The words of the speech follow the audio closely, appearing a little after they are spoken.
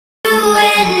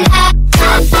it now.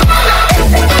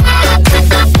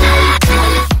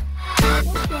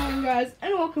 What's going on, guys,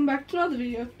 and welcome back to another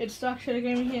video. It's Dark Shadow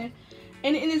Gaming here,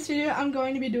 and in this video I'm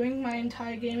going to be doing my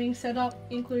entire gaming setup,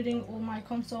 including all my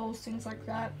consoles, things like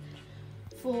that,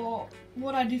 for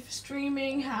what I do for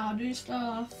streaming, how I do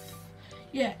stuff,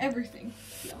 yeah, everything.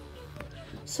 Yeah.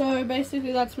 So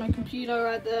basically that's my computer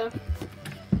right there.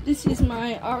 This is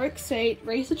my RX-8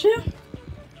 racer chair.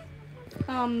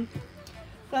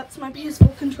 That's my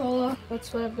PS4 controller.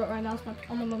 That's what I've got right now.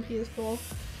 I'm on my PS4.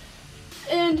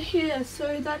 And here,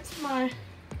 so that's I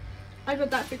got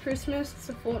that for Christmas. It's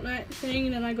a Fortnite thing,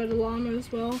 and then I got a llama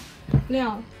as well.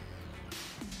 Now,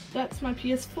 that's my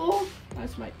PS4.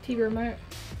 That's my TV remote.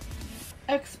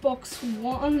 Xbox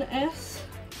One S.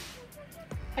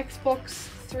 Xbox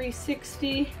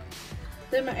 360.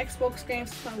 Then my Xbox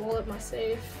games, my wallet, my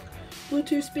safe.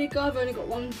 Bluetooth speaker. I've only got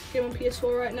one game on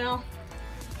PS4 right now.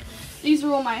 These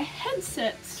are all my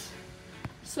headsets.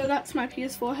 So that's my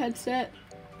PS4 headset.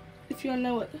 If you don't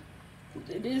know what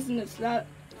it is, and it's that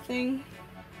thing.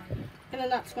 And then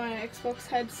that's my Xbox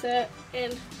headset,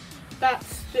 and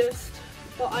that's just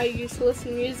what I use to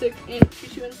listen to music and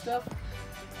YouTube and stuff.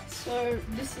 So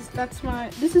this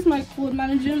is my cord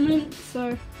management.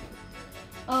 So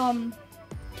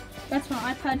that's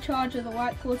my iPad charger. The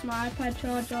white cord's my iPad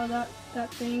charger.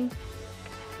 That thing.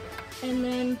 And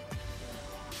then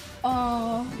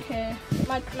okay,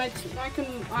 my friends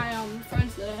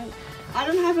there. I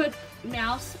don't have a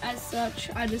mouse as such.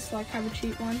 I just like have a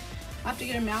cheap one. I have to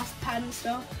get a mouse pad and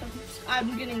stuff.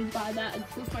 I'm getting by that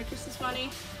with my Christmas money.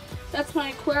 That's my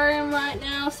aquarium right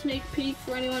now. Sneak peek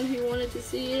for anyone who wanted to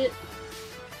see it.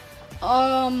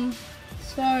 So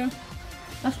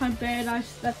that's my bed.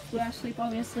 That's where I sleep,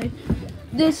 obviously.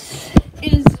 This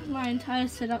is my entire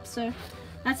setup. So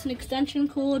that's an extension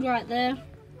cord right there,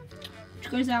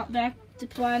 which goes out back to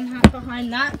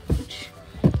behind that, which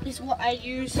is what I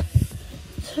use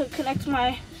to connect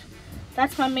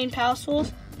that's my main power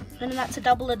source. And then that's a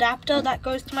double adapter that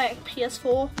goes to my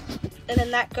PS4, and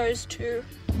then that goes to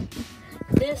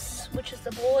this, which is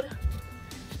the board.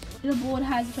 The board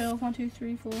has a total of 1, 2,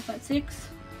 3, 4, 5, 6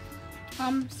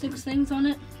 things on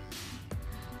it.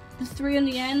 There's 3 on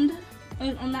the end.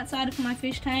 On that side are for my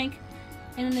fish tank,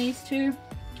 and then these 2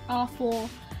 are for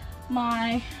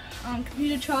my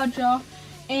computer charger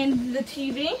and the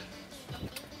TV.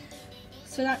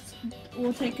 So that's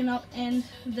all taken up, and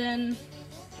then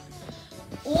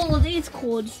all of these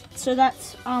cords. So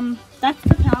that's the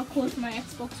power cord for my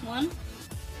Xbox One.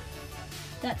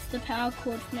 That's the power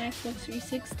cord for my Xbox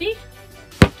 360.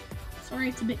 Sorry,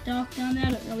 it's a bit dark down there.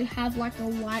 I don't really have like a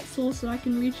light source that I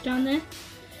can reach down there.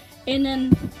 And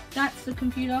then that's the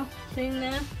computer thing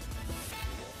there.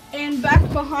 And back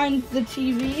behind the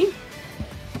TV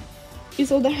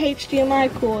is all the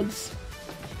HDMI cords,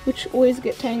 which always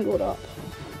get tangled up.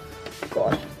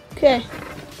 God. Okay.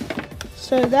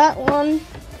 So that one,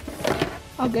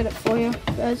 I'll get it for you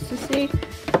guys to see.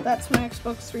 That's my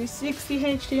Xbox 360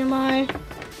 HDMI.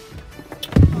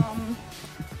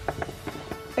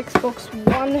 Xbox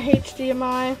One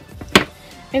HDMI.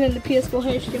 And then the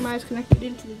PS4 HDMI is connected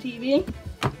into the TV.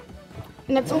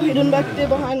 And that's all hidden back there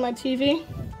behind my TV.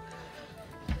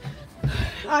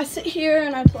 I sit here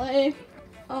and I play.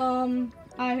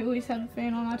 I always had a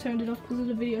fan on. I turned it off because of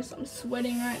the video, so I'm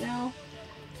sweating right now.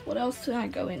 What else did I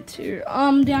go into?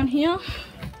 Down here.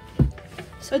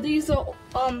 So these are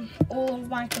all of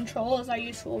my controllers I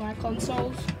use for all my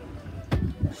consoles.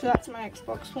 So that's my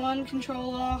Xbox One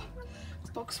controller,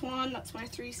 Xbox One. That's my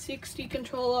 360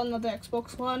 controller, another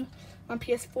Xbox One, my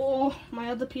PS4,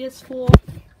 my other PS4.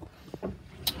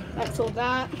 That's all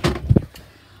that.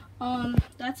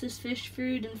 That's just fish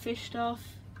food and fish stuff.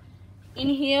 In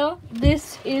here,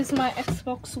 this is my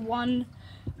Xbox One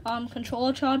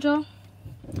controller charger,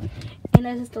 and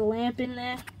there's just a lamp in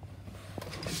there.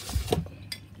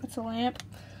 That's a lamp.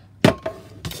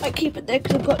 I keep it there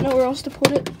because I've got nowhere else to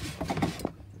put it.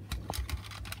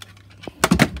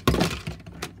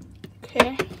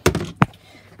 Okay.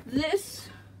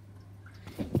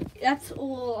 That's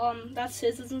all, that's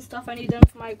scissors and stuff. I need them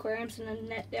for my aquariums and a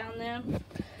net down there.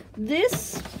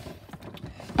 This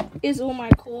is all my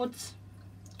cords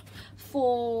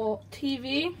for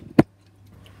TV.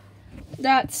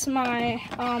 That's my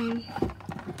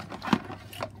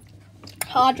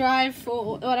hard drive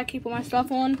for what I keep all my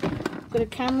stuff on. I've got a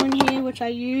camera in here which I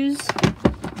use.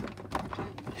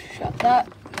 Shut that.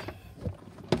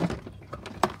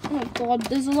 Oh my god,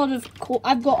 there's a lot of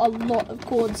I've got a lot of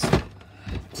cords.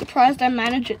 I'm surprised I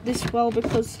manage it this well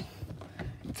because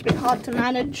it's a bit hard to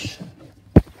manage.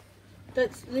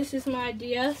 This is my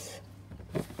DS.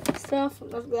 stuff.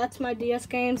 That's my DS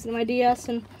games and my DS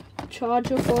and the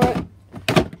charger for it.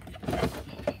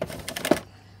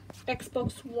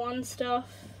 Xbox One stuff.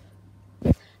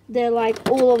 They're like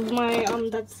all of my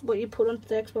that's what you put onto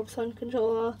the Xbox One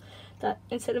controller. That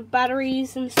instead of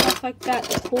batteries and stuff like that,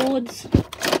 the cords.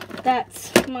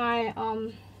 That's my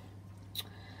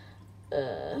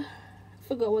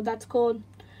forgot what that's called.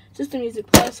 Just a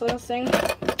music player sort of thing.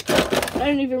 I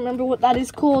don't even remember what that is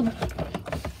called.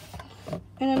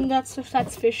 And then that's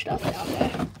fish stuff down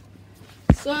there.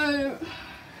 So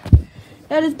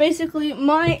that is basically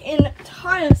my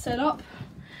entire setup.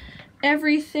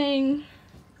 Everything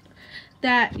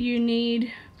that you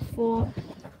need for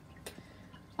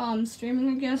streaming,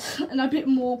 I guess, and a bit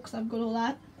more because I've got all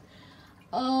that.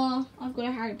 I've got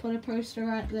a Harry Potter poster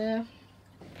right there,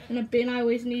 and a bin. I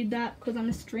always need that because I'm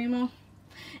a streamer,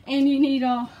 and you need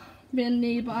a bin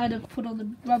nearby to put all the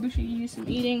rubbish you use in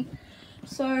eating.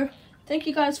 So thank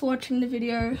you guys for watching the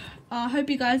video. I hope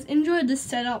you guys enjoyed this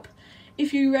setup.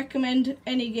 If you recommend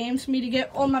any games for me to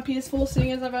get on my PS4,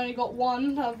 seeing as I've only got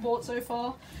one that I've bought so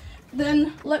far,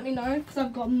 then let me know because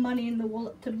I've got money in the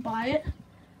wallet to buy it.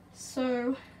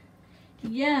 So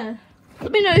yeah,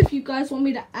 let me know if you guys want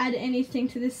me to add anything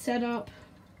to this setup.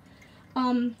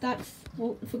 That's,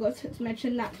 well, I forgot to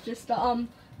mention, that's just the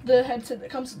headset that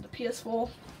comes with the PS4.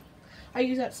 I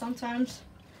use that sometimes.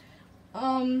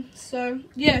 So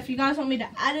yeah, if you guys want me to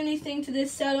add anything to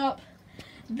this setup,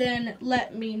 then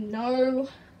let me know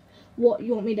what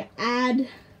you want me to add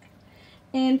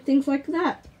and things like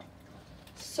that.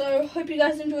 So hope you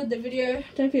guys enjoyed the video.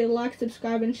 Don't forget to like,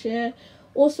 subscribe and share.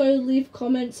 Also leave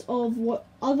comments of what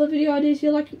other video ideas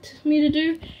you'd like me to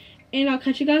do, and I'll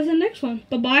catch you guys in the next one.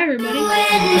 Bye bye everybody.